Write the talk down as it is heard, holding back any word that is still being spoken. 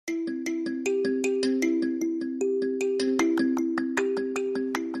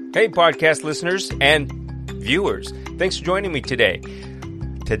Hey, podcast listeners and viewers. Thanks for joining me today.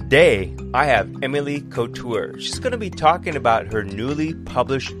 Today, I have Emily Couture. She's going to be talking about her newly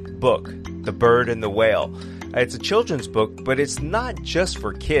published book, The Bird and the Whale. It's a children's book, but it's not just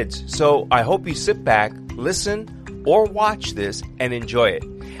for kids. So I hope you sit back, listen, or watch this and enjoy it.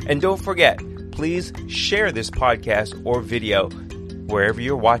 And don't forget, please share this podcast or video wherever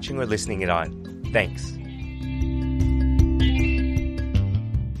you're watching or listening it on. Thanks.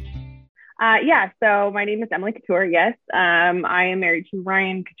 So my name is Emily Couture. Yes, I am married to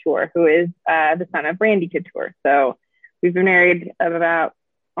Ryan Couture, who is the son of Randy Couture. So we've been married about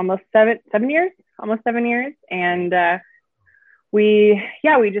almost seven years. And we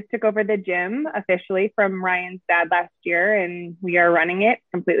just took over the gym officially from Ryan's dad last year, and we are running it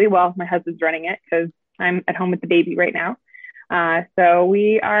completely. Well, my husband's running it because I'm at home with the baby right now. So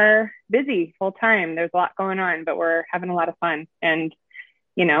we are busy full time. There's a lot going on, but we're having a lot of fun and,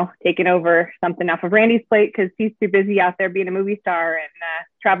 taking over something off of Randy's plate because he's too busy out there being a movie star and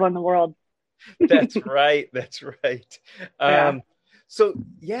traveling the world. That's right.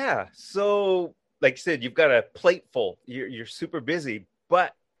 Yeah. So like I said, you've got a plate full. You're super busy,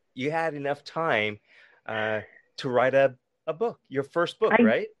 but you had enough time to write a book, your first book,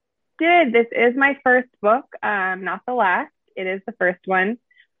 right? Did. This is my first book, not the last. It is the first one.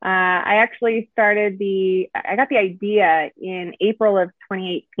 I actually I got the idea in April of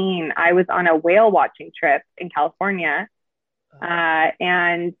 2018. I was on a whale watching trip in California,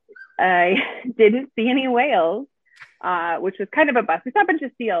 and I didn't see any whales, which was kind of a bust. We saw a bunch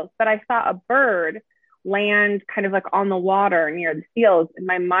of seals, but I saw a bird land kind of like on the water near the seals. And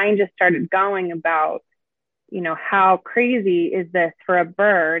my mind just started going about, how crazy is this for a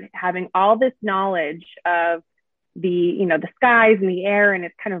bird having all this knowledge of the skies and the air, and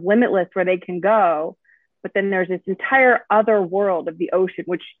it's kind of limitless where they can go. But then there's this entire other world of the ocean,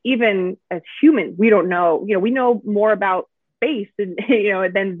 which even as humans, we don't know. We know more about space and,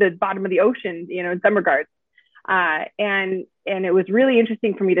 than the bottom of the ocean, in some regards. And it was really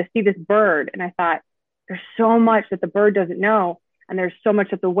interesting for me to see this bird. And I thought, there's so much that the bird doesn't know. And there's so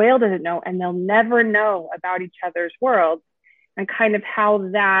much that the whale doesn't know. And they'll never know about each other's worlds, and kind of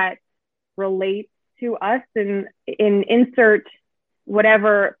how that relates to us in insert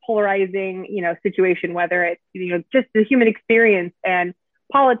whatever polarizing, situation, whether it's, just the human experience and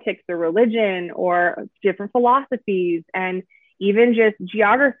politics or religion or different philosophies and even just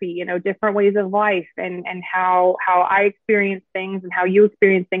geography, different ways of life and how I experience things and how you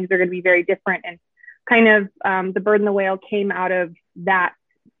experience things are going to be very different. And kind of The Bird and the Whale came out of that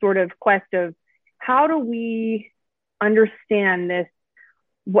sort of quest of how do we understand this,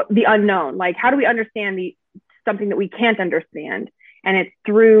 the unknown, like how do we understand something that we can't understand? And it's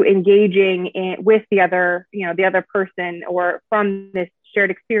through engaging with the other person, or from this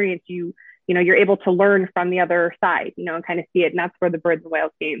shared experience, you're able to learn from the other side, and kind of see it. And that's where The Bird and the Whale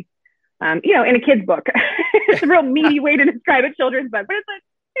came, in a kid's book. It's a real meaty way to describe a children's book, but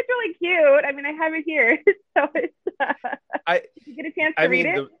it's really cute. I mean, I have it here. So it's, did you get a chance to read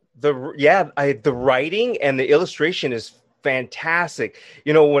it? The writing and the illustration is fantastic.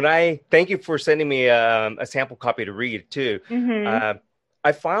 Thank you for sending me a sample copy to read too. Mm-hmm.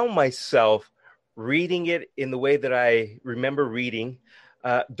 I found myself reading it in the way that I remember reading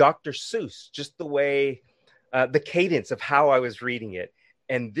Dr. Seuss, just the way, the cadence of how I was reading it.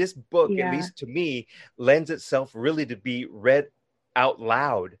 And this book, at least to me, lends itself really to be read out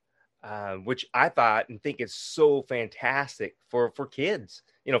loud, which I thought and think is so fantastic for kids,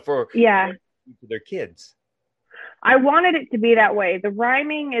 for their kids. I wanted it to be that way. The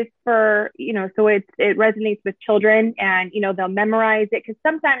rhyming is for, so it resonates with children, and, they'll memorize it, because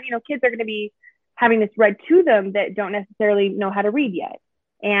sometimes, kids are going to be having this read to them that don't necessarily know how to read yet.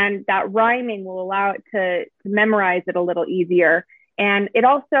 And that rhyming will allow it to memorize it a little easier. And it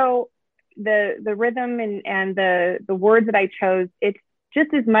also, the rhythm and the words that I chose, it's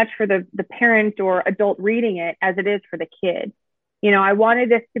just as much for the parent or adult reading it as it is for the kid. I wanted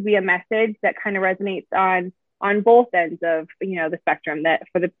this to be a message that kind of resonates on both ends of, the spectrum, that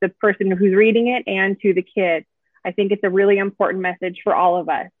for the person who's reading it and to the kid. I think it's a really important message for all of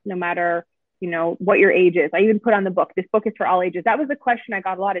us, no matter, what your age is. I even put on the book, this book is for all ages. That was a question I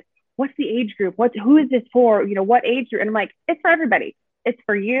got a lot, is what's the age group? Who is this for? What age group? And I'm like, it's for everybody. It's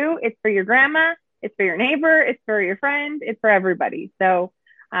for you. It's for your grandma. It's for your neighbor. It's for your friend. It's for everybody. So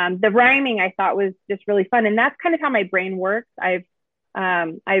the rhyming I thought was just really fun. And that's kind of how my brain works. I've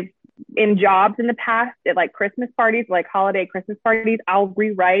in jobs in the past at like Christmas parties, like holiday Christmas parties, I'll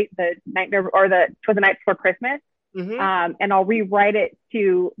rewrite the night or the night before Christmas. Mm-hmm. And I'll rewrite it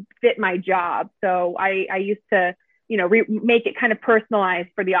to fit my job. So I used to, make it kind of personalized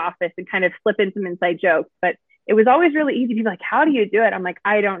for the office and kind of slip in some inside jokes. But it was always really easy to be like, how do you do it? I'm like,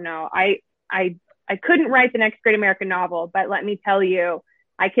 I don't know. I couldn't write the next great American novel, but let me tell you,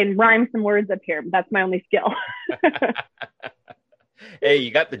 I can rhyme some words up here. That's my only skill. Hey, you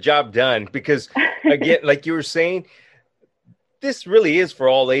got the job done because, again, like you were saying, this really is for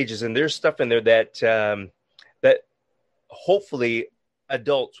all ages, and there's stuff in there that that hopefully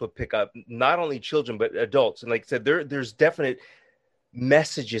adults will pick up. Not only children, but adults. And like I said, there's definite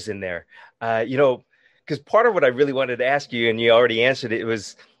messages in there. Because part of what I really wanted to ask you, and you already answered it,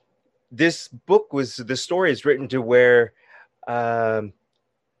 was this book was the story is written to where, at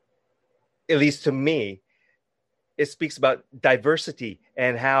least to me, it speaks about diversity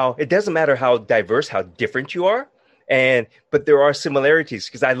and how it doesn't matter how diverse, how different you are. But there are similarities,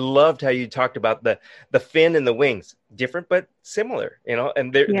 because I loved how you talked about the fin and the wings, different but similar,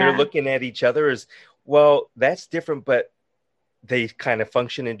 and they're looking at each other as, well, that's different, but they kind of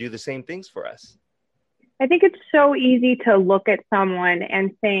function and do the same things for us. I think it's so easy to look at someone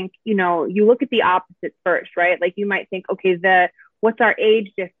and think, you look at the opposites first, right? Like you might think, okay, what's our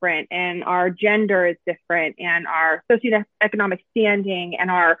age different, and our gender is different, and our socioeconomic standing,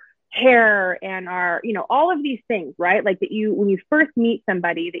 and our hair, and our, all of these things, right? Like that when you first meet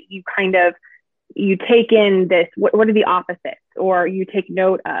somebody, that you take in this, what are the opposites, or you take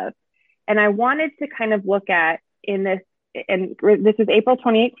note of. And I wanted to kind of look at in this, and this is April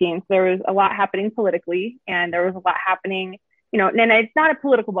 2018, so there was a lot happening politically, and there was a lot happening, and it's not a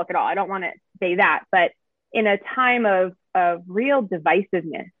political book at all. I don't want to say that, but in a time of real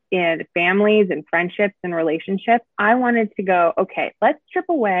divisiveness in families and friendships and relationships, I wanted to go, okay, let's strip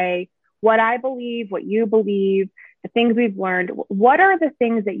away what I believe, what you believe, the things we've learned. What are the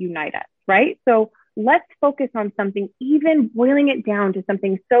things that unite us, right? So let's focus on something, even boiling it down to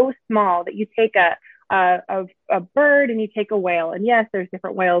something so small that you take a bird and you take a whale. And yes, there's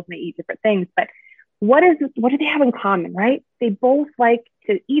different whales and they eat different things, but what do they have in common, right? They both like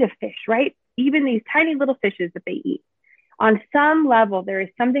to eat a fish, right? Even these tiny little fishes that they eat. On some level, there is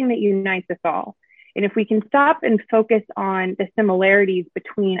something that unites us all. And if we can stop and focus on the similarities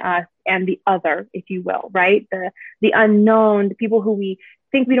between us and the other, if you will, right? The unknown, the people who we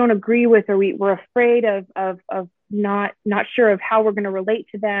think we don't agree with, or we're afraid of not sure of how we're going to relate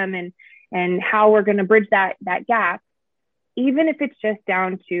to them, and how we're going to bridge that gap. Even if it's just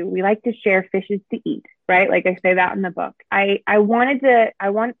down to, we like to share fishes to eat, right? Like I say that in the book. I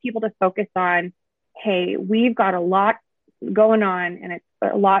want people to focus on, hey, we've got a lot going on, and it's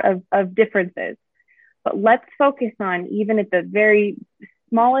a lot of differences, but let's focus on, even at the very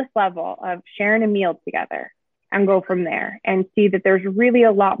smallest level, of sharing a meal together, and go from there and see that there's really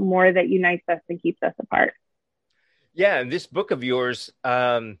a lot more that unites us and keeps us apart. Yeah. And this book of yours,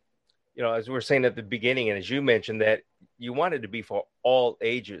 as we were saying at the beginning, and as you mentioned, that you want it to be for all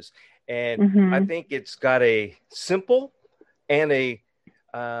ages. And I think it's got a simple and a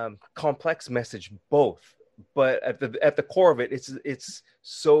complex message, both. But at the core of it, it's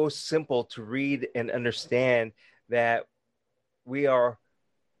so simple to read and understand that we are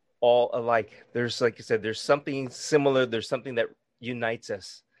all alike. There's, like you said, there's something similar. There's something that unites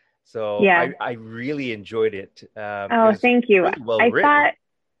us. So yeah. I really enjoyed it. Thank you. Really well written.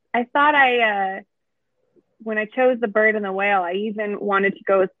 I thought when I chose The Bird and the Whale, I even wanted to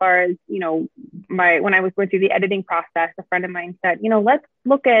go as far as, when I was going through the editing process, a friend of mine said, let's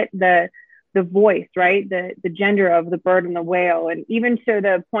look at the voice, right? The gender of the bird and the whale. And even to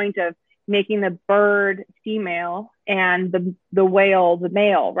the point of making the bird female and the whale the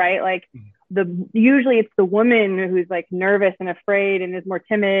male, right? Like usually it's the woman who's like nervous and afraid and is more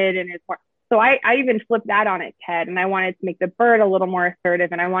timid and is more. So I even flipped that on its head, and I wanted to make the bird a little more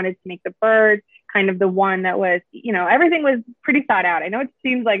assertive, and I wanted to make the bird kind of the one that was, everything was pretty thought out. I know it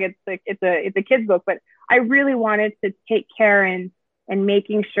seems like it's a kid's book, but I really wanted to take care and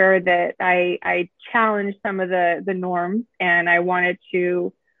making sure that I challenged some of the norms, and I wanted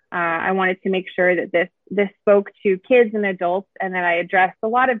to make sure that this spoke to kids and adults, and that I addressed a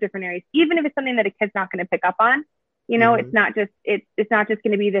lot of different areas, even if it's something that a kid's not going to pick up on. It's not just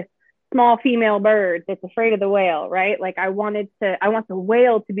going to be this small female bird that's afraid of the whale, right? Like I want the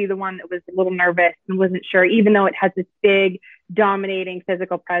whale to be the one that was a little nervous and wasn't sure, even though it has this big dominating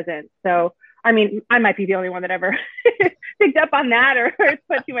physical presence. So, I mean, I might be the only one that ever picked up on that or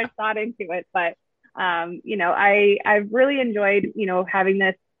put too much thought into it. But, I've really enjoyed, having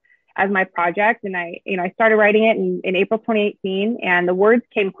this as my project. And I started writing it in April 2018, and the words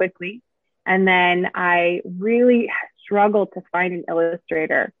came quickly. And then I really struggled to find an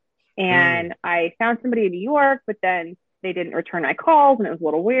illustrator. And I found somebody in New York, but then they didn't return my calls, and it was a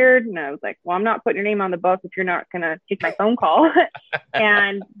little weird. And I was like, well, I'm not putting your name on the book if you're not going to take my phone call.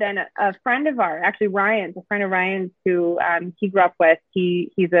 And then a friend of ours, actually Ryan's, a friend of Ryan's who he grew up with,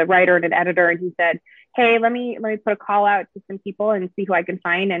 he's a writer and an editor, and he said, hey, let me put a call out to some people and see who I can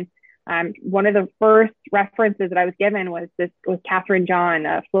find. And one of the first references that I was given was Catherine John,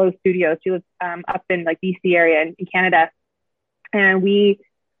 Flow Studios. She lives up in like BC area in Canada. And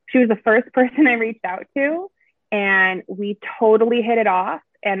she was the first person I reached out to, and we totally hit it off.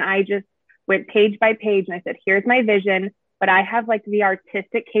 And I just went page by page, and I said, here's my vision, but I have like the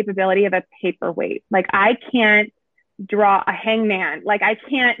artistic capability of a paperweight. Like I can't draw a hangman. Like I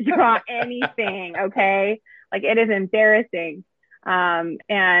can't draw anything. Okay. Like it is embarrassing. And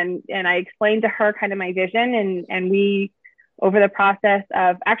I explained to her kind of my vision, and we, over the process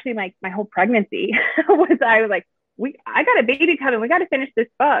of actually my whole pregnancy I was like, I got a baby coming. We got to finish this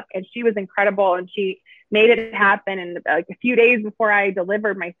book. And she was incredible. And she made it happen. And like a few days before I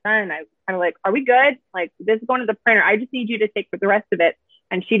delivered my son, I was kind of like, are we good? Like this is going to the printer. I just need you to take the rest of it.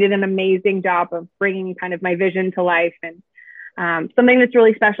 And she did an amazing job of bringing kind of my vision to life. And something that's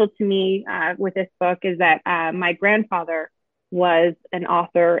really special to me with this book is that my grandfather was an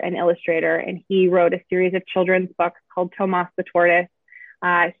author and illustrator, and he wrote a series of children's books called Tomas the Tortoise.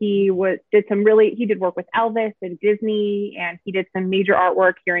 He did work with Elvis and Disney, and he did some major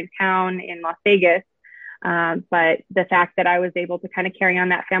artwork here in town in Las Vegas. But the fact that I was able to kind of carry on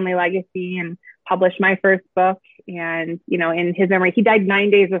that family legacy and publish my first book, and, you know, in his memory, he died 9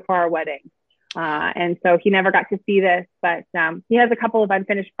 days before our wedding. And so he never got to see this, but he has a couple of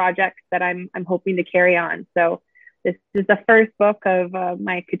unfinished projects that I'm hoping to carry on. So this is the first book of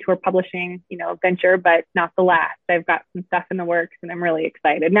my couture publishing, you know, venture, but not the last. I've got some stuff in the works, and I'm really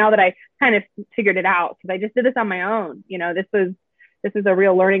excited now that I kind of figured it out, because I just did this on my own. You know, this is a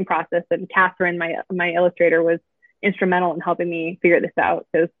real learning process, and Catherine, my illustrator, was instrumental in helping me figure this out.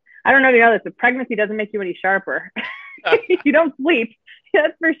 Because I don't know if you know this, but pregnancy doesn't make you any sharper. You don't sleep,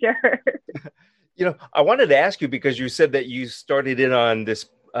 that's for sure. You know, I wanted to ask you, because you said that you started in on this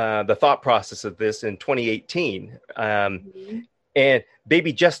the thought process of this in 2018, and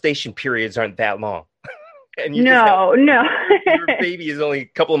baby gestation periods aren't that long. And no. Your baby is only a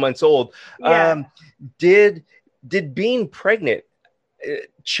couple of months old. Yeah. Did being pregnant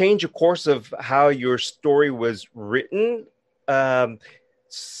change the course of how your story was written?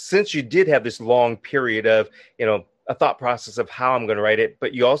 Since you did have this long period of, you know, a thought process of how I'm going to write it,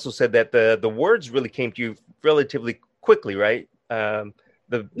 but you also said that the words really came to you relatively quickly, right?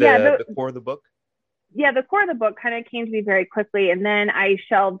 The core of the book? Yeah, the core of the book kind of came to me very quickly, and then I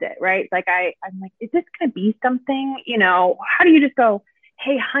shelved it, right? Like I'm like, is this going to be something? You know, how do you just go,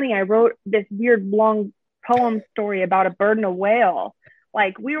 hey, honey, I wrote this weird long poem story about a bird and a whale.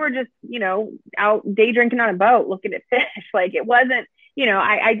 Like we were just, you know, out day drinking on a boat looking at fish. Like it wasn't, you know,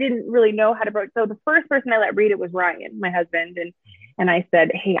 I didn't really know how to broach. So the first person I let read it was Ryan, my husband. And I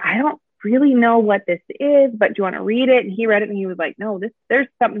said, hey, I don't really know what this is, but do you want to read it? And he read it, and he was like, no, there's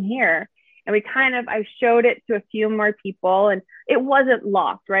something here. And I showed it to a few more people, and it wasn't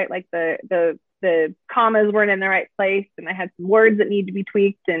locked, right? Like the commas weren't in the right place, and I had some words that need to be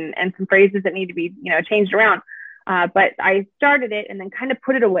tweaked and some phrases that need to be, you know, changed around. But I started it and then kind of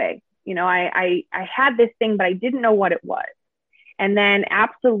put it away. You know, I had this thing, but I didn't know what it was. And then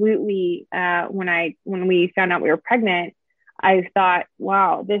absolutely, when we found out we were pregnant, I thought,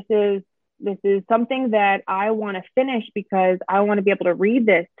 wow, this is something that I want to finish, because I want to be able to read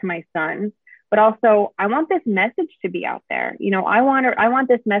this to my son, but also I want this message to be out there. You know, I want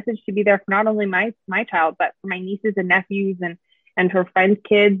this message to be there for not only my child, but for my nieces and nephews and for friends'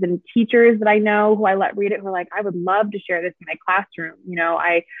 kids and teachers that I know who I let read it, who are like, I would love to share this in my classroom. You know,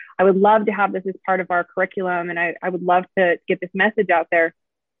 I would love to have this as part of our curriculum, and I would love to get this message out there,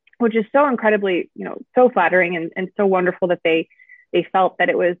 which is so incredibly, you know, so flattering and so wonderful that they felt that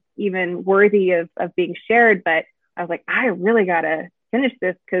it was even worthy of being shared. But I was like, I really got to finish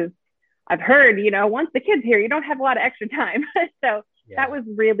this, because I've heard, you know, once the kid's here, you don't have a lot of extra time. So that was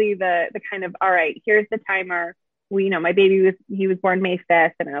really the kind of, all right, here's the timer. You know, my baby was born May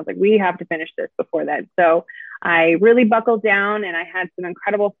 5th, and I was like, we have to finish this before then. So I really buckled down, and I had some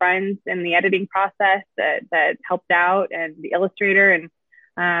incredible friends in the editing process that helped out, and the illustrator, and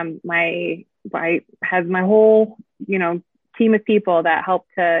I have my whole, you know, team of people that helped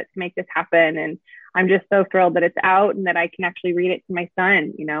to make this happen. And I'm just so thrilled that it's out and that I can actually read it to my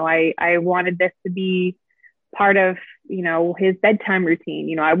son. You know, I wanted this to be part of, you know, his bedtime routine.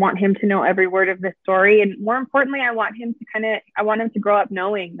 You know, I want him to know every word of this story. And more importantly, I want him to grow up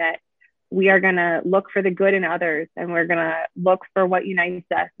knowing that we are going to look for the good in others, and we're going to look for what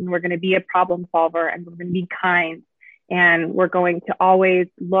unites us, and we're going to be a problem solver, and we're going to be kind. And we're going to always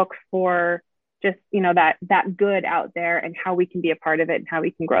look for just, that good out there and how we can be a part of it and how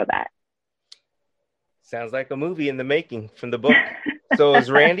we can grow that. Sounds like a movie in the making from the book. So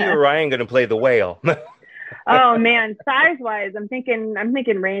is Randy or Ryan going to play the whale? Oh man, size wise, I'm thinking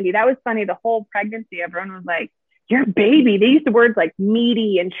Randy. That was funny. The whole pregnancy, everyone was like, "Your baby." They used the words like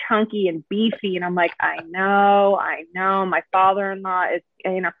meaty and chunky and beefy, and I'm like, I know. My father-in-law is,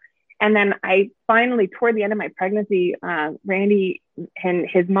 And then I finally, toward the end of my pregnancy, Randy and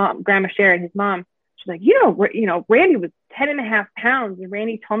his mom, Grandma Sharon, his mom, she's like, Randy was 10.5 pounds, and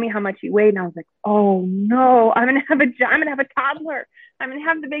Randy told me how much he weighed, and I was like, oh no, I'm gonna have a toddler. I'm gonna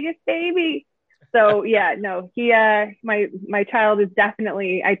have the biggest baby. So yeah, no, he, my child is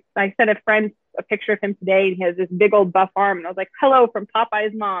definitely. I sent a picture of him today, and he has this big old buff arm, and I was like, hello from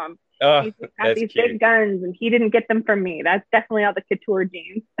Popeye's mom. Oh, he's got these cute big guns, and he didn't get them from me. That's definitely all the couture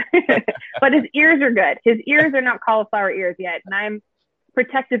genes. But his ears are good. His ears are not cauliflower ears yet, and I'm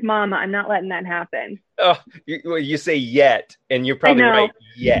protective mama. I'm not letting that happen. Oh, you say yet, and you're probably right,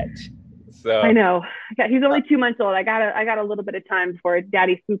 yet. So I know. He's only 2 months old. I got a little bit of time before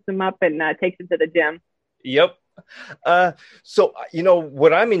Daddy swoops him up and takes him to the gym. Yep. So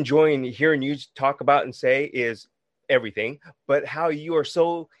what I'm enjoying hearing you talk about and say is everything, but how you are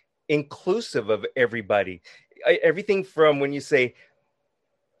so inclusive of everybody. Everything from when you say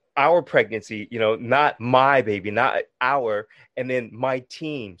our pregnancy, not my baby, not our, and then my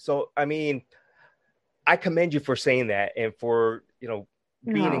team. So, I mean, I commend you for saying that and for,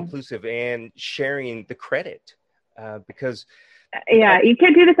 being inclusive and sharing the credit, because you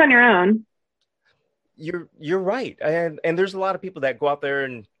can't do this on your own. You're right. And there's a lot of people that go out there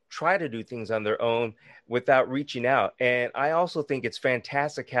and try to do things on their own without reaching out. And I also think it's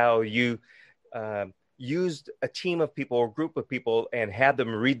fantastic how you used a team of people or group of people and had them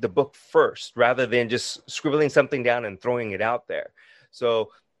read the book first, rather than just scribbling something down and throwing it out there.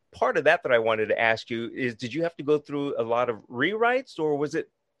 So part of that I wanted to ask you is, did you have to go through a lot of rewrites, or was it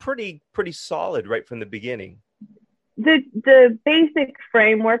pretty solid right from the beginning? The basic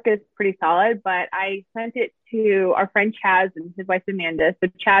framework is pretty solid, but I sent it to our friend Chaz and his wife Amanda. So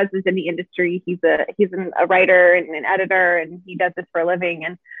Chaz is in the industry. He's a writer and an editor, and he does this for a living.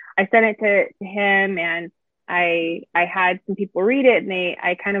 And I sent it to him, and I had some people read it, and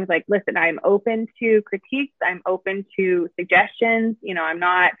I kind of was like, listen, I'm open to critiques. I'm open to suggestions.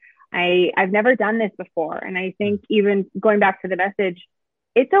 I've never done this before. And I think, even going back to the message,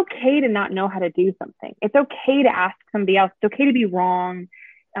 it's okay to not know how to do something. It's okay to ask somebody else. It's okay to be wrong.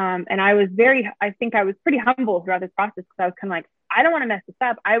 And I think I was pretty humble throughout this process, because I was kind of like, I don't want to mess this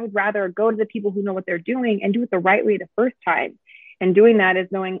up. I would rather go to the people who know what they're doing and do it the right way the first time. And doing that is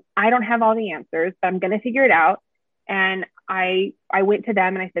knowing I don't have all the answers, but I'm going to figure it out. And I went to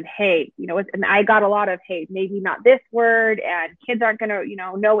them and I said, hey, and I got a lot of, hey, maybe not this word, and kids aren't going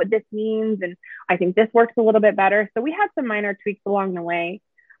to, know what this means. And I think this works a little bit better. So we had some minor tweaks along the way.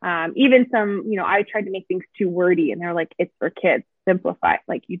 Even some, I tried to make things too wordy, and they're like, it's for kids, simplify.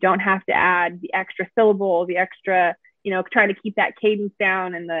 Like, you don't have to add the extra syllable, the extra, trying to keep that cadence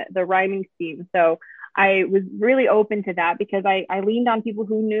down and the rhyming scheme. So I was really open to that, because I leaned on people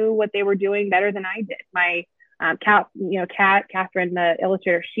who knew what they were doing better than I did. My Catherine, the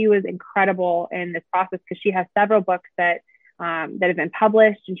illustrator, she was incredible in this process, because she has several books that have been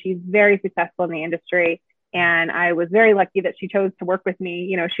published, and she's very successful in the industry. And I was very lucky that she chose to work with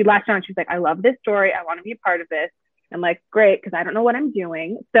me. She latched on. She's like, I love this story. I want to be a part of this. I'm like, great, because I don't know what I'm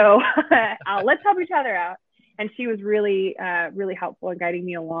doing. So let's help each other out. And she was really, really helpful in guiding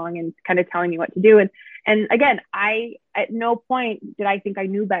me along and kind of telling me what to do. And again, at no point did I think I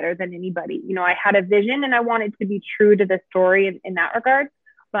knew better than anybody. I had a vision, and I wanted to be true to the story in that regard,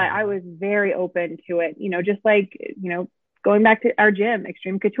 but I was very open to it. Just like, going back to our gym,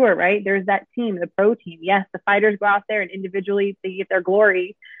 Extreme Couture, right? There's that team, the pro team. Yes, the fighters go out there and individually they get their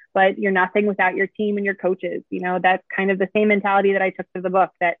glory, but you're nothing without your team and your coaches. That's kind of the same mentality that I took to the book,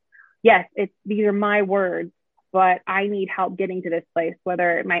 that yes, these are my words, but I need help getting to this place.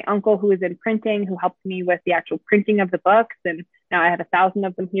 Whether my uncle, who is in printing, who helped me with the actual printing of the books, and now I have 1,000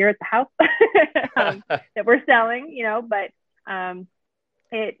 of them here at the house that we're selling, but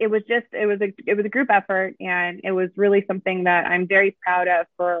it was a group effort, and it was really something that I'm very proud of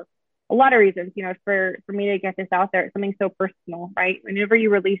for a lot of reasons. For me to get this out there, it's something so personal, right? Whenever you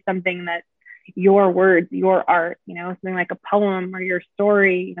release something that's your words, your art, something like a poem or your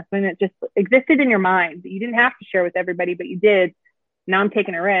story, something that just existed in your mind that you didn't have to share with everybody, but you did. Now I'm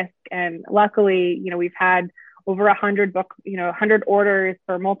taking a risk. And luckily, we've had over 100 orders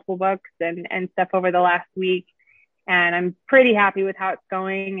for multiple books and stuff over the last week. and I'm pretty happy with how it's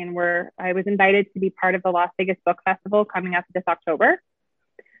going. And I was invited to be part of the Las Vegas Book Festival coming up this October.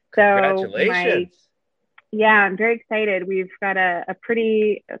 Congratulations. Yeah, I'm very excited. We've got a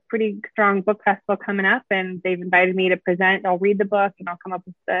pretty strong book festival coming up, and they've invited me to present. I'll read the book, and I'll come up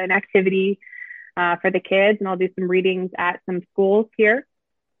with an activity for the kids, and I'll do some readings at some schools here.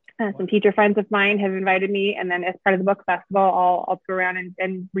 Some teacher friends of mine have invited me, and then as part of the book festival, I'll go around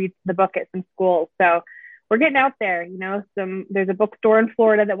and read the book at some schools. So we're getting out there. There's a bookstore in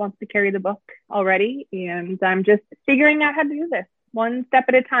Florida that wants to carry the book already, and I'm just figuring out how to do this one step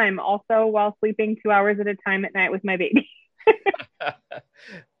at a time, also while sleeping 2 hours at a time at night with my baby.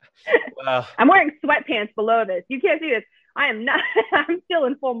 Wow. I'm wearing sweatpants below this. You can't see this. I am not. I'm still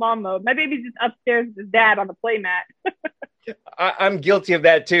in full mom mode. My baby's just upstairs with his dad on the play mat. I'm guilty of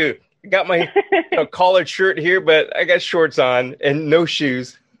that too. I got my collared shirt here, but I got shorts on and no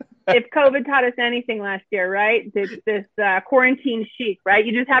shoes. If COVID taught us anything last year, right? This quarantine chic, right?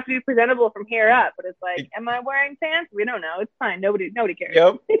 You just have to be presentable from here up. But it's like, am I wearing pants? We don't know. It's fine. Nobody cares.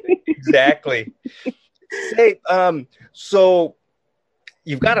 Yep, exactly. Say, so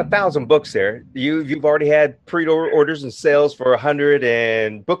you've got 1,000 books there. You've already had pre-orders and sales for 100,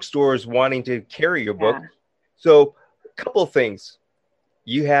 and bookstores wanting to carry your book. Yeah. So, a couple of things.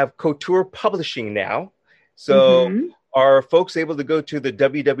 You have Couture Publishing now. So, are folks able to go to the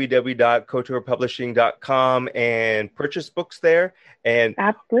www.couturepublishing.com and purchase books there? And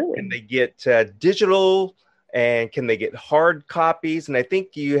absolutely, can they get digital, and can they get hard copies? And I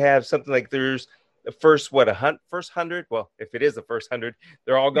think you have something like there's the first 100. Well, if it is the first 100,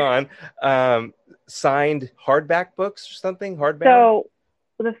 they're all gone. Signed hardback books or something. Hardback. So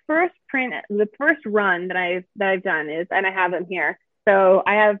the first run that I've done is, and I have them here. So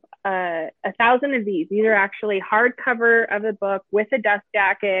I have 1,000 of these. These are actually hardcover of the book with a dust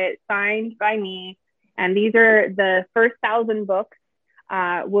jacket, signed by me. And these are the first 1,000 books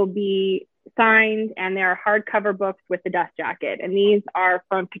will be signed, and they are hardcover books with the dust jacket. And these are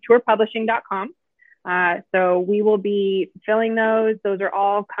from couturepublishing.com. So we will be filling those. Those are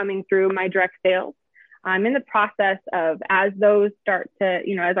all coming through my direct sales. I'm in the process of, as those start to,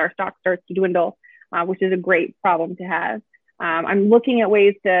 as our stock starts to dwindle, which is a great problem to have. I'm looking at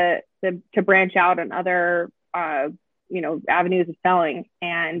ways to branch out on other, avenues of selling.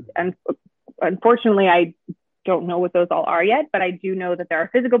 And unfortunately, I don't know what those all are yet, but I do know that there are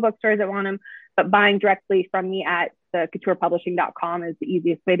physical bookstores that want them, but buying directly from me at the couturepublishing.com is the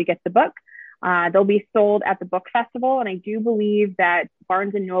easiest way to get the book. They'll be sold at the book festival. And I do believe that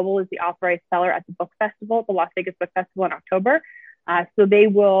Barnes & Noble is the authorized seller at the book festival, the Las Vegas Book Festival in October. So they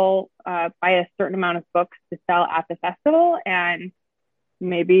will buy a certain amount of books to sell at the festival, and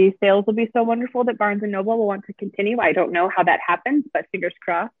maybe sales will be so wonderful that Barnes & Noble will want to continue. I don't know how that happens, but fingers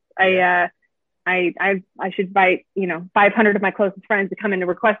crossed. I should invite 500 of my closest friends to come in to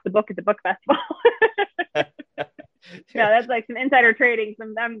request the book at the book festival. Yeah, that's like some insider trading.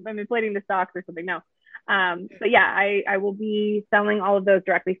 I'm inflating the stocks or something. No, but yeah, I will be selling all of those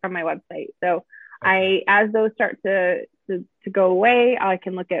directly from my website. So as those start to go away, I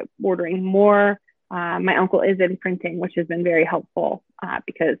can look at ordering more. My uncle is in printing, which has been very helpful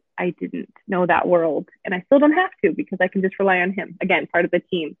because I didn't know that world, and I still don't have to because I can just rely on him. Again, part of the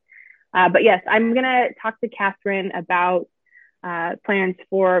team. But yes, I'm gonna talk to Catherine about plans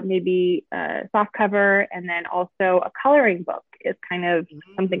for maybe a soft cover, and then also a coloring book is kind of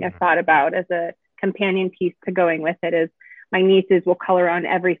something I've thought about as a companion piece to going with it. Is my nieces will color on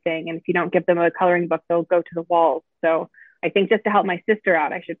everything, and if you don't give them a coloring book, they'll go to the walls. So I think just to help my sister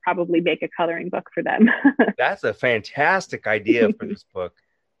out, I should probably make a coloring book for them. That's a fantastic idea for this book.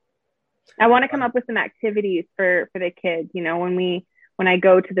 I want to come up with some activities for the kids. When I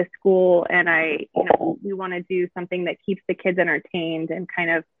go to the school and we want to do something that keeps the kids entertained and kind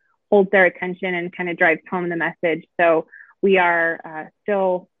of holds their attention and kind of drives home the message. So we are I'm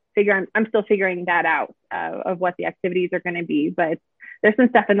still figuring that out of what the activities are going to be, but there's some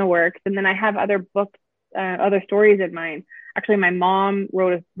stuff in the works. And then I have other books, other stories in mind. Actually, my mom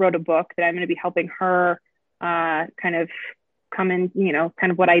wrote a book that I'm going to be helping her kind of come in,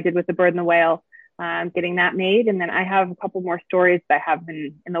 kind of what I did with The Bird and the Whale, getting that made. And then I have a couple more stories that I have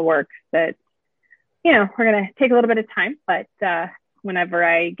in the works that, we're going to take a little bit of time, but whenever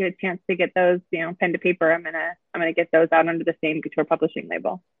I get a chance to get those, pen to paper, I'm going to get those out under the same Couture Publishing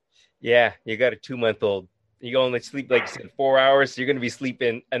label. Yeah. You got a 2-month-old. You only sleep, like you said, 4 hours. So you're going to be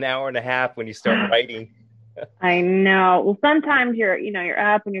sleeping an hour and a half when you start writing. I know. Well, sometimes you're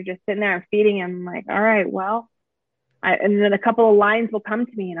up and you're just sitting there and feeding him. I'm like, all right, well, and then a couple of lines will come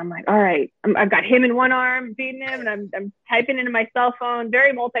to me, and I'm like, all right, I've got him in one arm, feeding him, and I'm typing into my cell phone,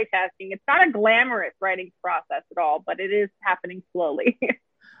 very multitasking. It's not a glamorous writing process at all, but it is happening slowly.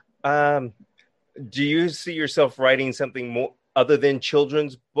 Do you see yourself writing something more other than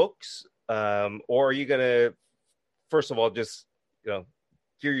children's books? Or are you going to, first of all, just,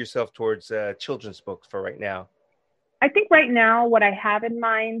 gear yourself towards children's books for right now? I think right now what I have in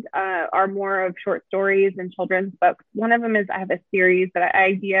mind are more of short stories and children's books. One of them is I have a series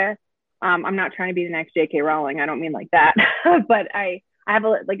idea. I'm not trying to be the next J.K. Rowling. I don't mean like that, but I have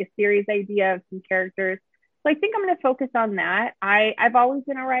a series idea of some characters. So I think I'm going to focus on that. I've always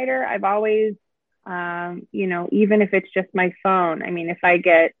been a writer. I've always, even if it's just my phone. I mean, if I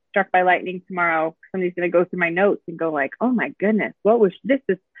get struck by lightning tomorrow, somebody's going to go through my notes and go like, oh my goodness, what was this?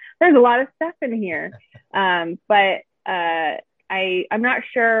 There's a lot of stuff in here. But I'm not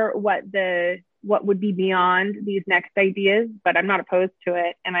sure what would be beyond these next ideas, but I'm not opposed to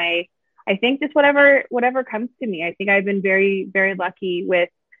it. And I think just whatever comes to me. I think I've been very, very lucky with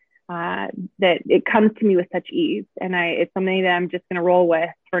that it comes to me with such ease, and it's something that I'm just going to roll with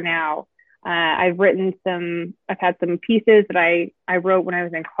for now. I've had some pieces that I wrote when I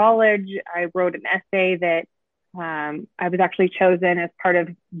was in college. I wrote an essay that I was actually chosen as part of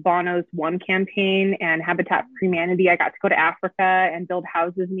Bono's One campaign and Habitat for Humanity. I got to go to Africa and build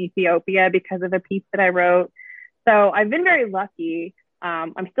houses in Ethiopia because of a piece that I wrote. So I've been very lucky.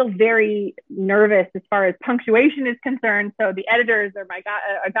 I'm still very nervous as far as punctuation is concerned. So the editors are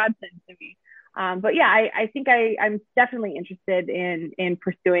a godsend to me. But yeah, I think I'm definitely interested in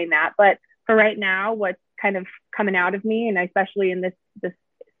pursuing that. But for right now, what's kind of coming out of me, and especially in this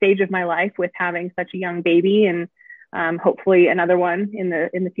stage of my life with having such a young baby and hopefully another one in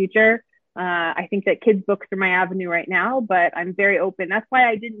the future, I think that kids books are my avenue right now, but I'm very open. That's why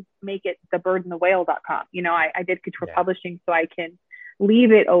I didn't make it thebirdandthewhale.com. I did Couture Publishing so I can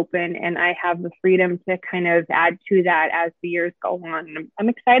leave it open, and I have the freedom to kind of add to that as the years go on. And I'm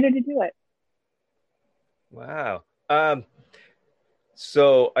excited to do it. Wow.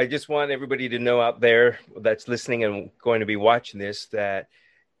 So I just want everybody to know out there that's listening and going to be watching this that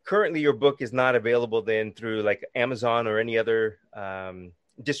currently your book is not available then through like Amazon or any other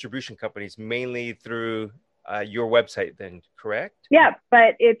distribution companies, mainly through your website then, correct? Yeah,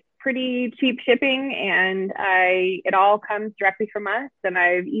 but it's pretty cheap shipping, and it all comes directly from us. And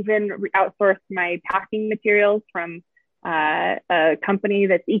I've even outsourced my packing materials from a company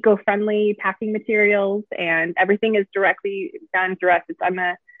that's eco-friendly packing materials, and everything is directly done through us.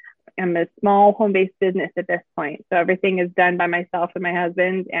 I'm a small home-based business at this point, so everything is done by myself and my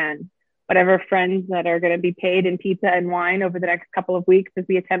husband, and whatever friends that are going to be paid in pizza and wine over the next couple of weeks as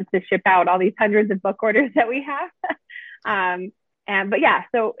we attempt to ship out all these hundreds of book orders that we have. But yeah,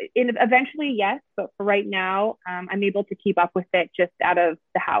 so eventually, yes, but for right now, I'm able to keep up with it just out of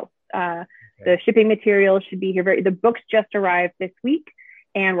the house. The shipping materials should be here. The books just arrived this week,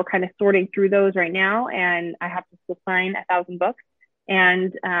 and we're kind of sorting through those right now. And I have to still sign 1,000 books,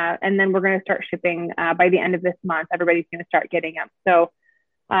 and then we're going to start shipping by the end of this month. Everybody's going to start getting them. So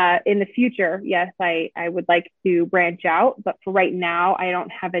in the future, yes, I would like to branch out, but for right now, I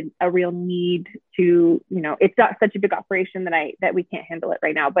don't have a real need to. It's not such a big operation that we can't handle it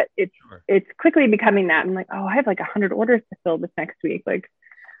right now. But it's quickly becoming that. I'm like, oh, I have like 100 orders to fill this next week. Like,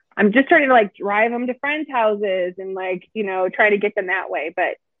 I'm just trying to like drive them to friends' houses and try to get them that way.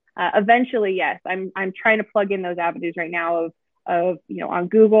 But eventually, yes, I'm trying to plug in those avenues right now of on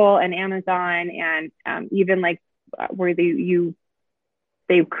Google and Amazon, and even like where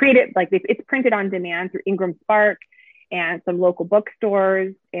they create it, like it's printed on demand through Ingram Spark and some local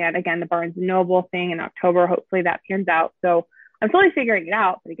bookstores, and again the Barnes and Noble thing in October. Hopefully that pans out. So I'm slowly figuring it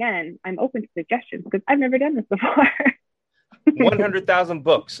out. But again, I'm open to suggestions because I've never done this before. 100,000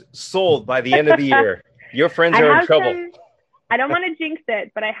 books sold by the end of the year. Your friends are in trouble. I don't want to jinx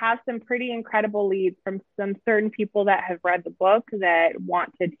it, but I have some pretty incredible leads from some certain people that have read the book that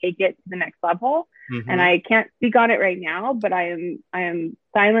want to take it to the next level. Mm-hmm. And I can't speak on it right now, but I am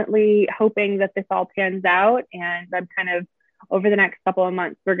silently hoping that this all pans out. And I'm kind of over the next couple of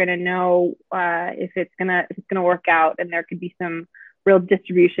months, we're going to know if it's gonna work out, and there could be some real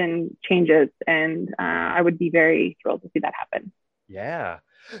distribution changes, and I would be very thrilled to see that happen. Yeah.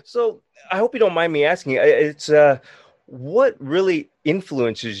 So I hope you don't mind me asking. It's what really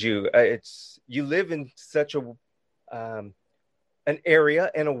influences you? You live in such an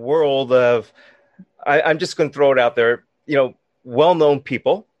area and a world of. I'm just going to throw it out there. Well-known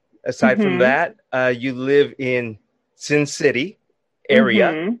people. Aside mm-hmm. from that, you live in Sin City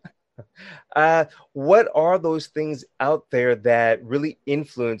area. Mm-hmm. What are those things out there that really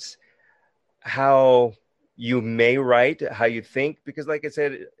influence how you may write, how you think, because like I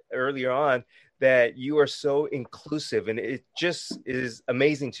said earlier on, that you are so inclusive, and it just is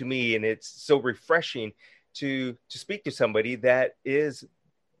amazing to me, and it's so refreshing to speak to somebody that is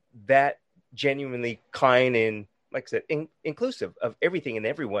that genuinely kind and, like I said, inclusive of everything and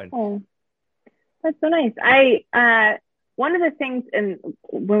everyone. Oh, that's so nice. One of the things, and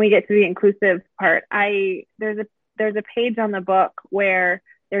when we get to the inclusive part, there's a page on the book where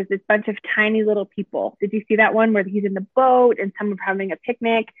there's this bunch of tiny little people. Did you see that one where he's in the boat and some are having a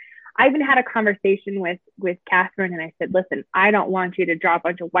picnic? I even had a conversation with Catherine, and I said, listen, I don't want you to draw a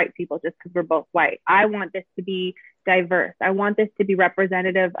bunch of white people just because we're both white. I want this to be diverse. I want this to be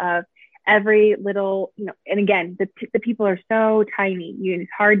representative of every little, and again, the people are so tiny,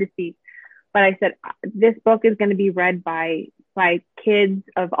 it's hard to see. But I said, this book is going to be read by kids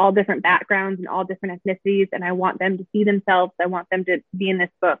of all different backgrounds and all different ethnicities, and I want them to see themselves. I want them to be in this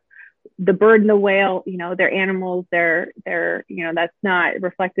book. The bird and the whale, they're animals. They're that's not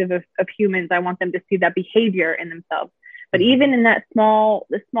reflective of humans. I want them to see that behavior in themselves. But even in the small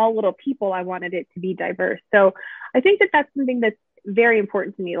little people, I wanted it to be diverse. So I think that that's something that's very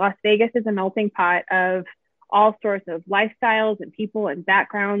important to me. Las Vegas is a melting pot of all sorts of lifestyles and people and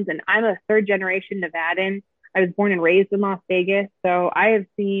backgrounds. And I'm a third generation Nevadan. I was born and raised in Las Vegas. So I have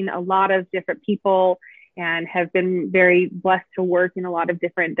seen a lot of different people and have been very blessed to work in a lot of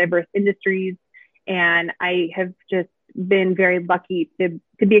different diverse industries. And I have just been very lucky to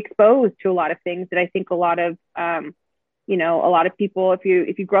be exposed to a lot of things that I think a lot of, a lot of people, if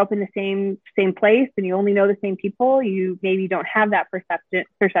you grow up in the same place and you only know the same people, you maybe don't have that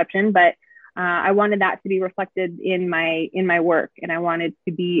perception. But I wanted that to be reflected in my work, and I wanted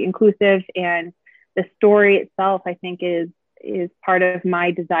to be inclusive. And the story itself, I think, is part of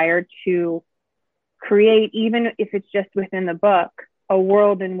my desire to create, even if it's just within the book, a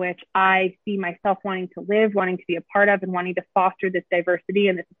world in which I see myself wanting to live, wanting to be a part of, and wanting to foster this diversity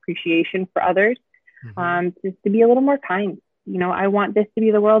and this appreciation for others. Just to be a little more kind. I want this to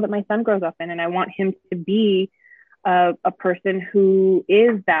be the world that my son grows up in, and I want him to be a person who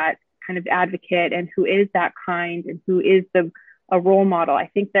is that kind of advocate and who is that kind and who is a role model. I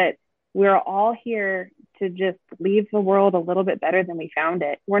think that we're all here to just leave the world a little bit better than we found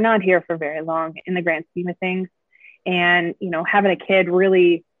it. We're not here for very long in the grand scheme of things. And, having a kid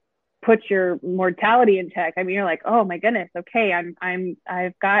really puts your mortality in check. I mean, you're like, oh my goodness, okay,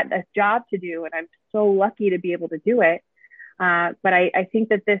 I've got a job to do, and I'm so lucky to be able to do it. But I think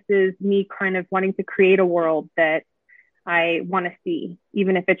that this is me kind of wanting to create a world that I want to see,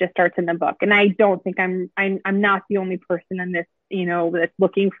 even if it just starts in the book. And I don't think I'm not the only person in this, that's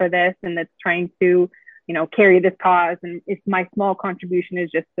looking for this and that's trying to, carry this cause. And if my small contribution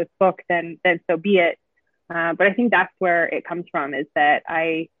is just this book, then so be it. But I think that's where it comes from, is that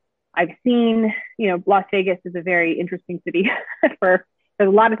I've seen, Las Vegas is a very interesting city there's a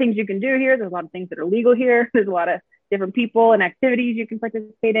lot of things you can do here. There's a lot of things that are legal here. There's a lot of different people and activities you can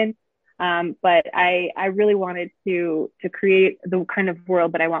participate in. But I really wanted to create the kind of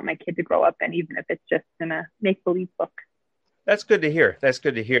world that I want my kid to grow up in, even if it's just in a make-believe book. That's good to hear.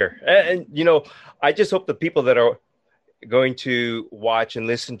 And I just hope the people that are going to watch and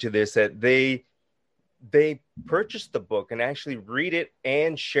listen to this, that they purchase the book and actually read it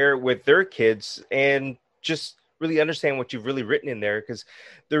and share it with their kids and just really understand what you've really written in there, because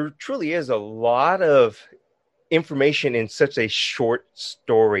there truly is a lot of information in such a short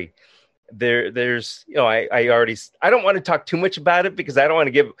story. There's I don't want to talk too much about it because I don't want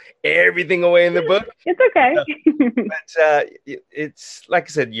to give everything away in the book. It's okay. But it's like I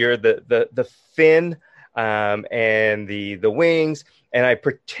said, you're the fin and the wings, and I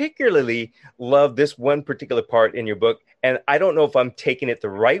particularly love this one particular part in your book. And I don't know if I'm taking it the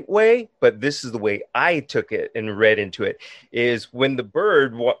right way, but this is the way I took it and read into it, is when the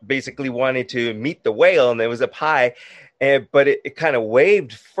bird basically wanted to meet the whale and it was up high, but it kind of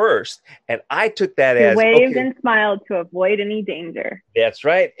waved first. And I took that as waved and smiled to avoid any danger. That's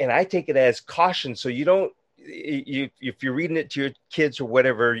right. And I take it as caution. So you don't, if you're reading it to your kids or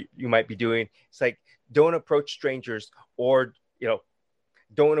whatever you might be doing, it's like, don't approach strangers, or,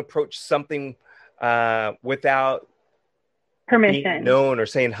 don't approach something without permission, being known, or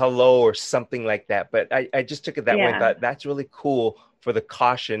saying hello or something like that. But I just took it that way and thought that's really cool for the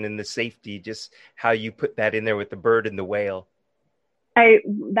caution and the safety, just how you put that in there with the bird and the whale.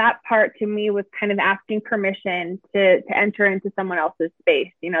 That part to me was kind of asking permission to enter into someone else's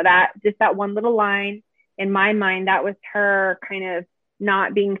space. That one little line in my mind, that was her kind of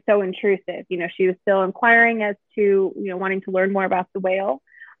not being so intrusive. She was still inquiring as to, wanting to learn more about the whale.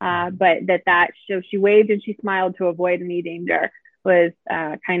 But so she waved and she smiled to avoid any danger was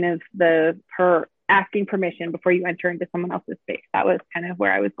kind of her asking permission before you enter into someone else's space. That was kind of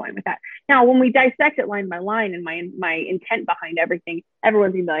where I was going with that. Now, when we dissect it line by line and my intent behind everything,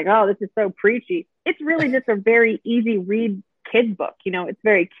 everyone's gonna be like, oh, this is so preachy. It's really just a very easy read kid book. It's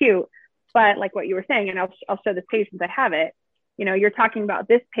very cute. But like what you were saying, and I'll show this page since I have it, you're talking about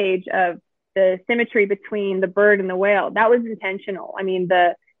this page of the symmetry between the bird and the whale. That was intentional. I mean,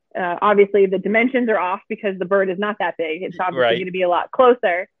 obviously the dimensions are off because the bird is not that big. It's obviously going to be a lot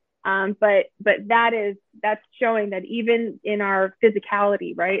closer. But that's showing that even in our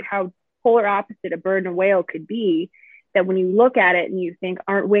physicality, right, how polar opposite a bird and a whale could be, that when you look at it and you think,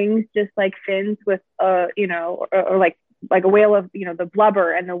 aren't wings just like fins with, or like a whale of, the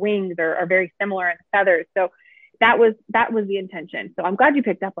blubber and the wings are very similar in the feathers. So that was the intention. So I'm glad you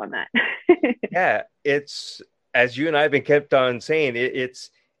picked up on that. Yeah, it's, as you and I have been kept on saying, it's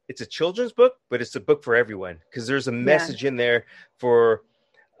a children's book, but it's a book for everyone, because there's a message in there for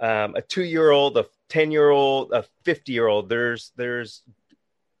a 2-year-old, a 10-year-old, a 50-year-old. There's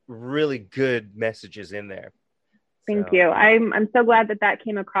really good messages in there. Thank you. I'm so glad that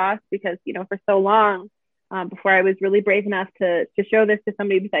came across, because for so long, before I was really brave enough to show this to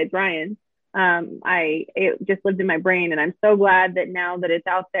somebody besides Ryan, it just lived in my brain, and I'm so glad that now that it's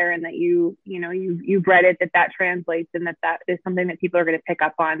out there and that you've read it, that translates, and that is something that people are going to pick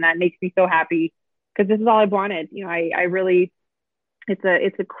up on. That makes me so happy, because this is all I've wanted. I really,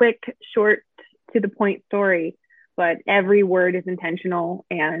 it's a quick, short, to the point story, but every word is intentional,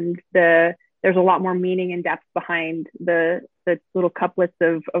 and there's a lot more meaning and depth behind the little couplets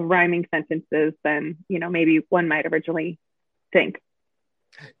of rhyming sentences than maybe one might originally think.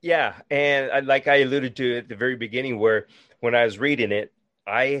 Yeah, and like I alluded to at the very beginning, where when I was reading it,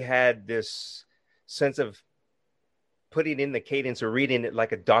 I had this sense of putting in the cadence or reading it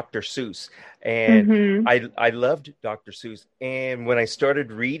like a Dr. Seuss. And I loved Dr. Seuss. And when I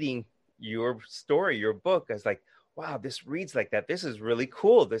started reading your story, your book, I was like, wow, this reads like that. This is really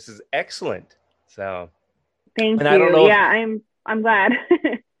cool. This is excellent. So thank you. I don't know I'm glad.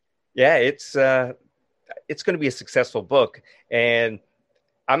 Yeah, it's going to be a successful book. And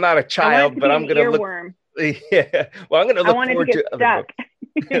I'm not a child, but I'm going to look. Yeah. Well, I'm going to look forward to other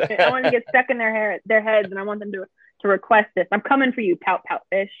books. I want to get stuck in their heads, and I want them to request this. I'm coming for you, Pout Pout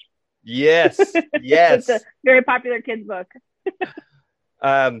Fish. Yes. Yes. It's a very popular kids book.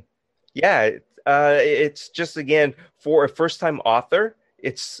 Yeah. It's just, again, for a first-time author,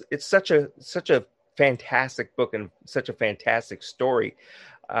 it's such a fantastic book and such a fantastic story.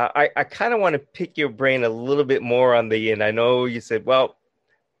 I kind of want to pick your brain a little bit more on and I know you said, well,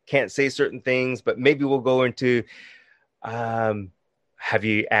 can't say certain things, but maybe we'll go into, have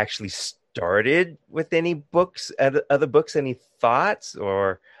you actually started with any books, other books, any thoughts?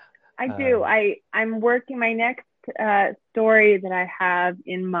 Or I do. I'm working my next story that I have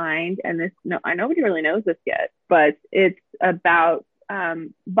in mind, and nobody really knows this yet, but it's about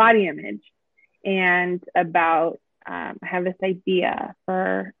body image, and about I have this idea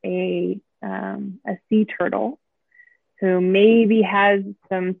for a sea turtle who maybe has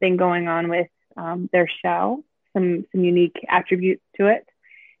something going on with their shell, some unique attributes to it.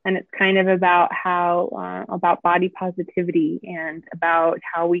 And it's kind of about about body positivity, and about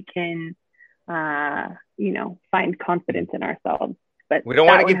how we can, find confidence in ourselves. But we don't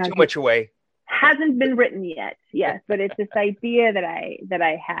want to give too much away. Hasn't been written yet, yes, but it's this idea that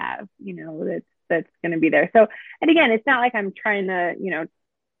I have, that's going to be there. So, and again, it's not like I'm trying to,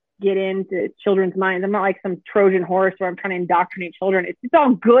 get into children's minds. I'm not like some Trojan horse where I'm trying to indoctrinate children. It's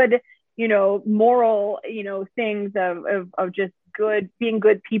all good, moral, things of just being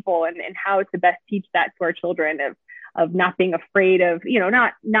good people, and how to best teach that to our children, of not being afraid of,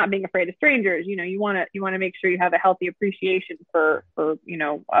 not being afraid of strangers. You want to make sure you have a healthy appreciation for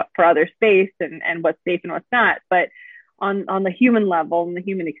other space, and what's safe and what's not. But on the human level and the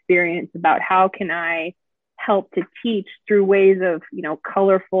human experience, about how can I help to teach through ways of,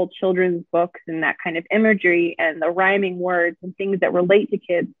 colorful children's books and that kind of imagery and the rhyming words and things that relate to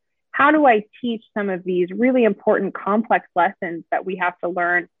kids. How do I teach some of these really important, complex lessons that we have to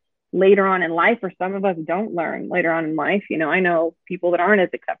learn later on in life, or some of us don't learn later on in life? I know people that aren't as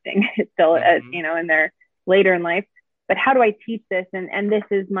accepting still, as, in their later in life. But how do I teach this? And this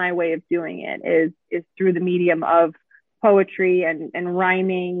is my way of doing it, is through the medium of poetry and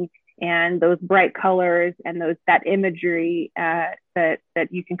rhyming, and those bright colors, and that imagery, that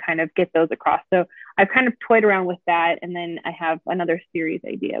you can kind of get those across. So I've kind of toyed around with that, and then I have another series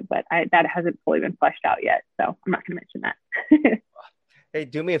idea, but that hasn't fully been fleshed out yet, so I'm not going to mention that. Hey,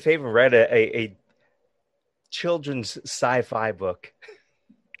 do me a favor, write a children's sci-fi book.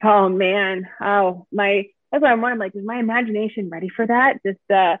 Oh man, that's what I'm wondering. Like, is my imagination ready for that? Just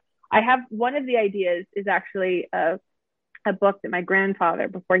I have one of the ideas is actually a book that my grandfather,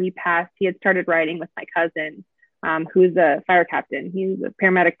 before he passed, he had started writing with my cousin, who's a fire captain. He's a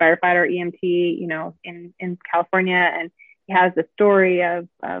paramedic firefighter, EMT, in California. And he has the story of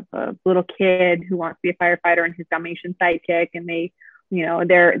a little kid who wants to be a firefighter and his Dalmatian sidekick, and they,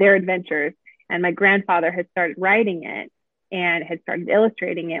 their adventures. And my grandfather had started writing it and had started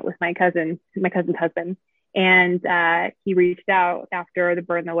illustrating it with my cousin's husband. And he reached out after The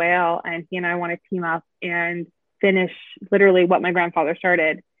Bird and the Whale, and he and I want to team up and finish literally what my grandfather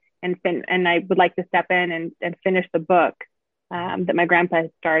started, and I would like to step in and finish the book that my grandpa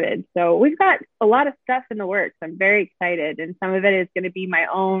had started. So we've got a lot of stuff in the works. I'm very excited, and some of it is going to be my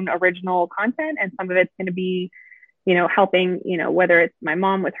own original content, and some of it's going to be, helping, whether it's my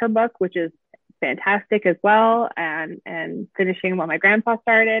mom with her book, which is fantastic as well, and finishing what my grandpa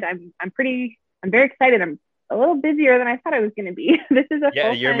started. I'm very excited. I'm a little busier than I thought I was going to be. This is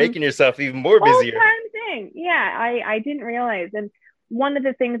you're making yourself even more busier. Full-time thing. Yeah, I didn't realize. And one of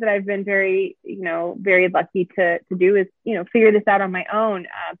the things that I've been very, very lucky to do is, figure this out on my own.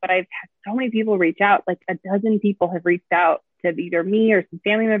 But I've had so many people reach out, like a dozen people have reached out to either me or some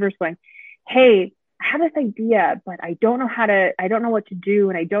family members going, hey, I have this idea, but I don't know what to do.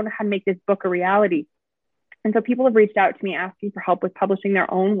 And I don't know how to make this book a reality. And so people have reached out to me asking for help with publishing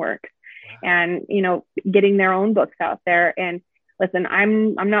their own work. Wow. And, getting their own books out there. And listen,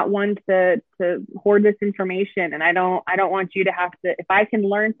 I'm not one to hoard this information, and I don't want you to have to. If I can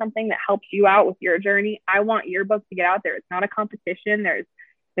learn something that helps you out with your journey, I want your book to get out there. It's not a competition.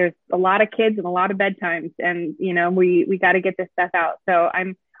 There's a lot of kids and a lot of bedtimes, and we got to get this stuff out. So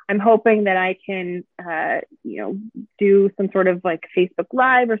I'm hoping that I can do some sort of like Facebook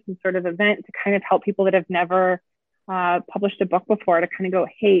Live or some sort of event to kind of help people that have never published a book before, to kind of go,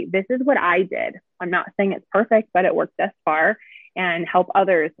 hey, this is what I did. I'm not saying it's perfect, but it worked thus far, and help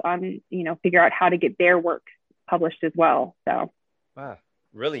others on, figure out how to get their work published as well. So, wow,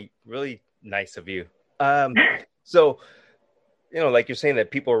 really, really nice of you. So, like you're saying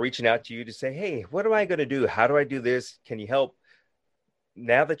that people are reaching out to you to say, hey, what am I going to do? How do I do this? Can you help?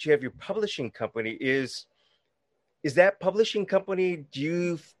 Now that you have your publishing company, is that publishing company, do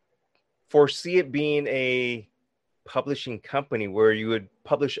you foresee it being a publishing company where you would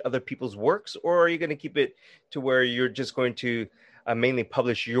publish other people's works, or are you going to keep it to where you're just going to mainly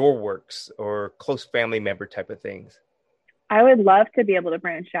publish your works or close family member type of things? I would love to be able to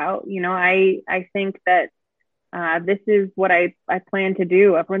branch out. I think that this is what I plan to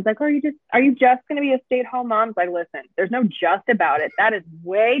do. Everyone's like, are you just going to be a stay-at-home mom? It's like, listen, there's no just about it. That is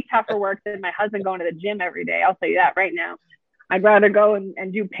way tougher work than my husband going to the gym every day. I'll tell you that right now. I'd rather go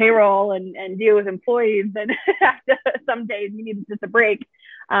and do payroll and deal with employees than have to, some days you need just a break.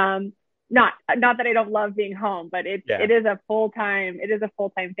 Not that I don't love being home, but it is a full-time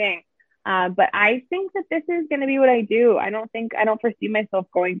thing. But I think that this is going to be what I do. I don't foresee myself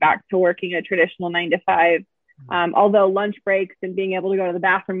going back to working a traditional 9 to 5. Although lunch breaks and being able to go to the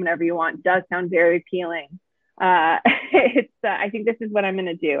bathroom whenever you want does sound very appealing. I think this is what I'm going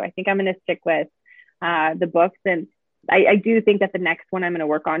to do. I think I'm going to stick with the books, and I do think that the next one I'm going to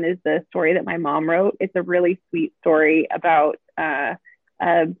work on is the story that my mom wrote. It's a really sweet story about a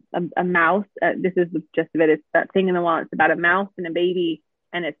mouse. This is the gist of it. It's that thing in the wall. It's about a mouse and a baby,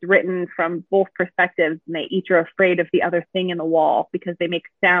 and it's written from both perspectives, and they each are afraid of the other thing in the wall because they make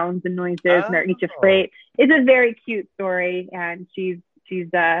sounds and noises, and they're each afraid. It's a very cute story, and she's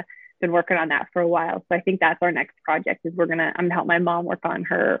been working on that for a while. So I think that's our next project, is I'm gonna help my mom work on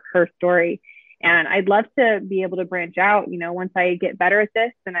her story. And I'd love to be able to branch out, once I get better at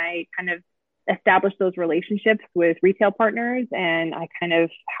this and I kind of establish those relationships with retail partners, and I kind of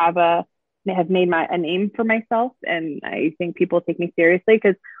have made a name for myself. And I think people take me seriously,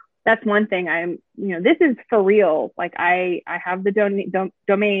 because that's one thing this is for real. Like I have the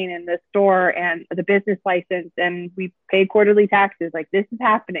domain and the store and the business license, and we pay quarterly taxes. Like, this is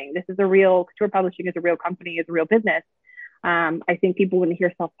happening. This is Couture Publishing is a real company, is a real business. I think people, when they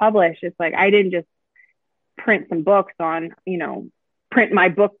hear self-publish, it's like, I didn't just print some books on,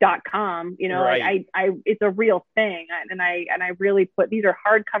 printmybook.com, right. like it's a real thing. And I really these are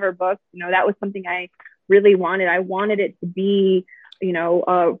hardcover books. That was something I really wanted. I wanted it to be,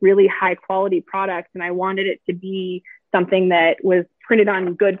 a really high quality product. And I wanted it to be something that was printed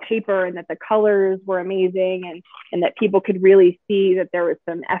on good paper, and that the colors were amazing, and that people could really see that there was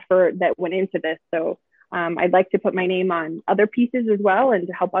some effort that went into this. So I'd like to put my name on other pieces as well, and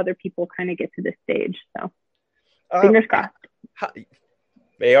to help other people kind of get to this stage. So fingers crossed.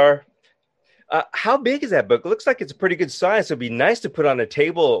 They are. How big is that book? It looks like it's a pretty good size. So it'd be nice to put on a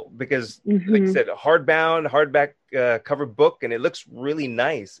table, because like you said, hardback cover book, and it looks really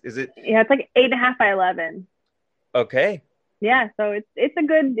nice. Is it? Yeah, it's like 8.5 by 11. Okay. Yeah, so it's a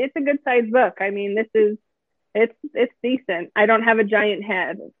good size book. I mean, it's decent. I don't have a giant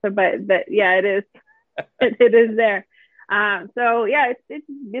head, so but yeah, it is it is there. So yeah,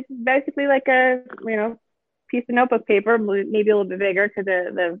 it's basically like a piece of notebook paper, maybe a little bit bigger because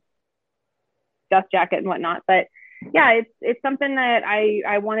the dust jacket and whatnot. But yeah, it's something that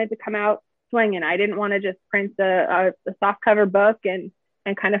I wanted to come out swinging. I didn't want to just print a soft cover book and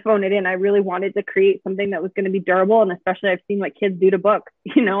kind of phone it in. I really wanted to create something that was going to be durable, and especially I've seen what kids do to books.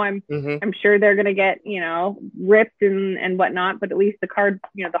 I'm sure they're going to get ripped and whatnot, but at least the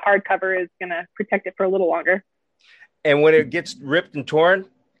hardcover is going to protect it for a little longer. And when it gets ripped and torn,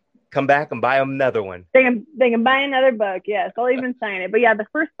 come back and buy another one. They can buy another book. Yes, I'll even sign it. But yeah, the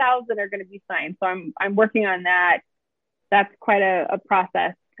first 1,000 are going to be signed, so I'm working on that. That's quite a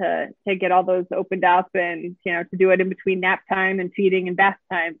process to get all those opened up and to do it in between nap time and feeding and bath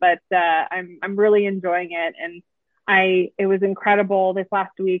time. But I'm really enjoying it, and it was incredible this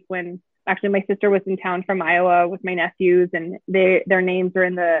last week when actually my sister was in town from Iowa with my nephews, and their names are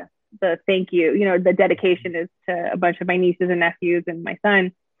in the thank you. The dedication is to a bunch of my nieces and nephews and my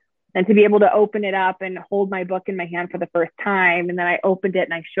son. And to be able to open it up and hold my book in my hand for the first time, and then I opened it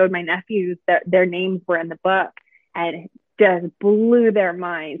and I showed my nephews that their names were in the book, and it just blew their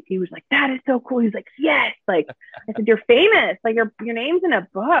minds. He was like, "That is so cool." He was like, "Yes." Like I said, "You're famous. Like your name's in a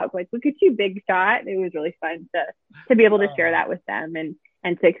book. Like look at you, big shot." It was really fun to be able to share that with them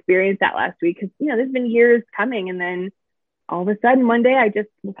and to experience that last week, because there's been years coming, and then all of a sudden one day I just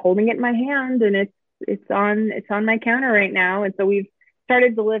was holding it in my hand, and it's on my counter right now. And so we've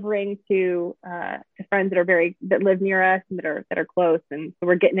started delivering to friends that live near us and that are close, and so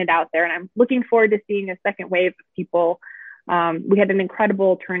we're getting it out there. And I'm looking forward to seeing a second wave of people. We had an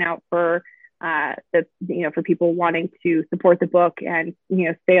incredible turnout for for people wanting to support the book and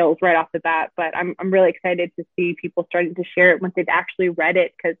sales right off the bat. But I'm really excited to see people starting to share it once they've actually read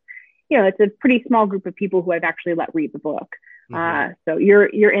it, because it's a pretty small group of people who I've actually let read the book. Mm-hmm. So you're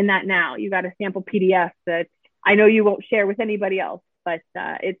in that now. You got a sample PDF that I know you won't share with anybody else. But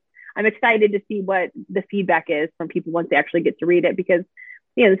I'm excited to see what the feedback is from people once they actually get to read it, because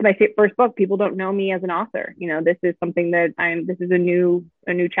this is my first book. People don't know me as an author. This is something that this is a new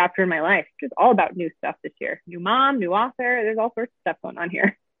chapter in my life. It's all about new stuff this year. New mom, new author. There's all sorts of stuff going on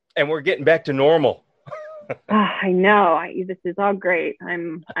here. And we're getting back to normal. I know. This is all great.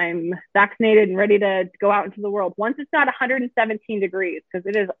 I'm vaccinated and ready to go out into the world once it's not 117 degrees, because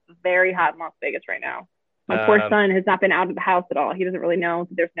it is very hot in Las Vegas right now. My poor son has not been out of the house at all. He doesn't really know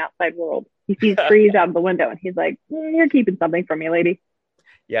that there's an outside world. He sees trees out of the window, and he's like, "You're keeping something from me, lady."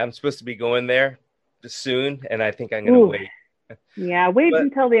 Yeah, I'm supposed to be going there soon, and I think I'm going to wait. Yeah, wait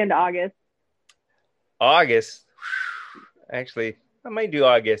until the end of August. August? Actually, I might do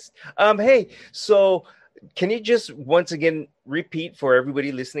August. Hey, so can you just once again repeat for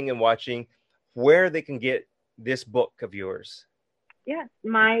everybody listening and watching where they can get this book of yours? Yes,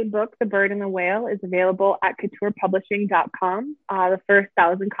 my book, The Bird and the Whale, is available at couturepublishing.com. The first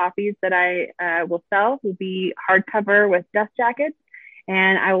 1,000 copies that I will sell will be hardcover with dust jackets,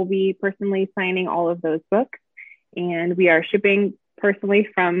 and I will be personally signing all of those books. And we are shipping personally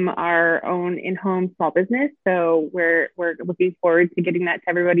from our own in-home small business, so we're looking forward to getting that to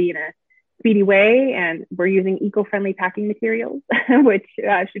everybody in a speedy way. And we're using eco-friendly packing materials, which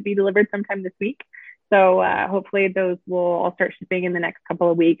should be delivered sometime this week. So hopefully those will all start shipping in the next couple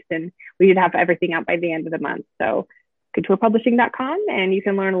of weeks, and we should have everything out by the end of the month. So couturepublishing.com, and you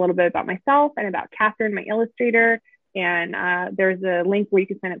can learn a little bit about myself and about Catherine, my illustrator. And there's a link where you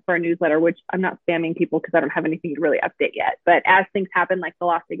can sign up for a newsletter, which I'm not spamming people because I don't have anything to really update yet. But as things happen, like the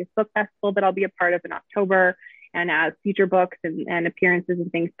Las Vegas Book Festival that I'll be a part of in October, and as future books and appearances and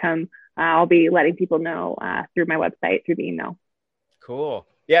things come, I'll be letting people know through my website, through the email. Cool.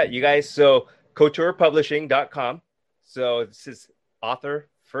 Yeah, you guys. So couturepublishing.com. So this is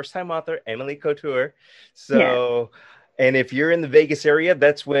first-time author, Emily Couture. So, yeah. And if you're in the Vegas area,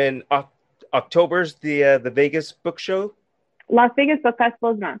 that's when October's the Vegas book show. Las Vegas Book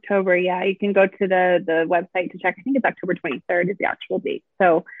Festival is in October. Yeah, you can go to the website to check. I think it's October 23rd is the actual date.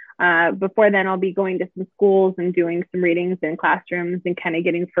 So before then, I'll be going to some schools and doing some readings in classrooms and kind of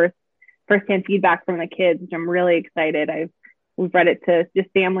getting firsthand feedback from the kids, which I'm really excited. We've read it to just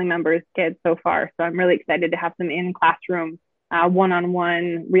family members, kids so far. So I'm really excited to have some in classroom,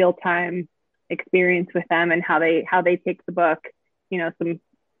 one-on-one, real-time experience with them and how they take the book, some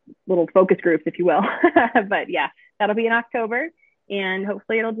little focus groups, if you will. But yeah, that'll be in October, and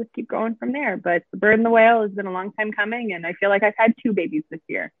hopefully it'll just keep going from there. But The Bird and the Whale has been a long time coming, and I feel like I've had 2 babies this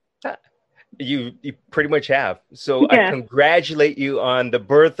year. You pretty much have. So I Yeah. congratulate you on the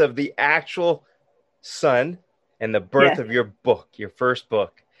birth of the actual son and the birth Yes. of your book, your first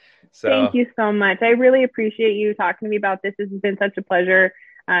book. Thank So you so much. I really appreciate you talking to me about this. This has been such a pleasure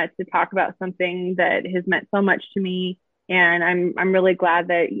to talk about something that has meant so much to me. And I'm really glad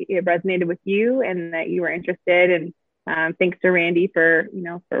that it resonated with you and that you were interested. And thanks to Randy for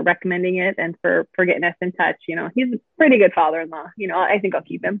for recommending it and for getting us in touch. He's a pretty good father-in-law. I think I'll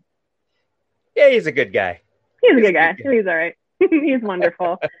keep him. yeah, he's a good guy. He's a good guy. He's all right. He's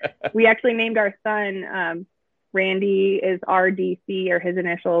wonderful. We actually named our son Randy is RDC, or his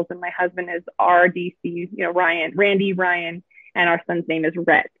initials, and my husband is RDC, Randy Ryan, and our son's name is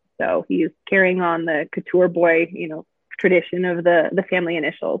Rhett. So he's carrying on the Couture boy, tradition of the family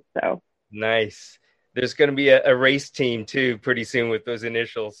initials. So nice. There's going to be a race team too pretty soon with those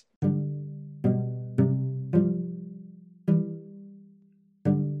initials.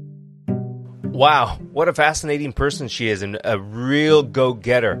 Wow, what a fascinating person she is, and a real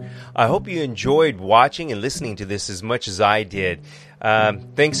go-getter. I hope you enjoyed watching and listening to this as much as I did.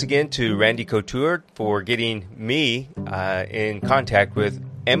 Thanks again to Randy Couture for getting me in contact with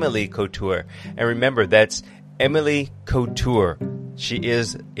Emily Couture. And remember, that's Emily Couture. She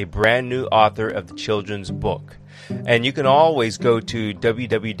is a brand new author of the children's book. And you can always go to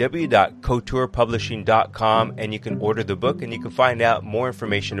www.couturepublishing.com and you can order the book and you can find out more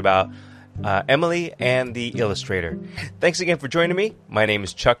information about Emily and the illustrator. Thanks again for joining me. My name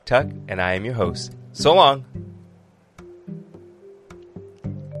is Chuck Tuck, and I am your host. So long.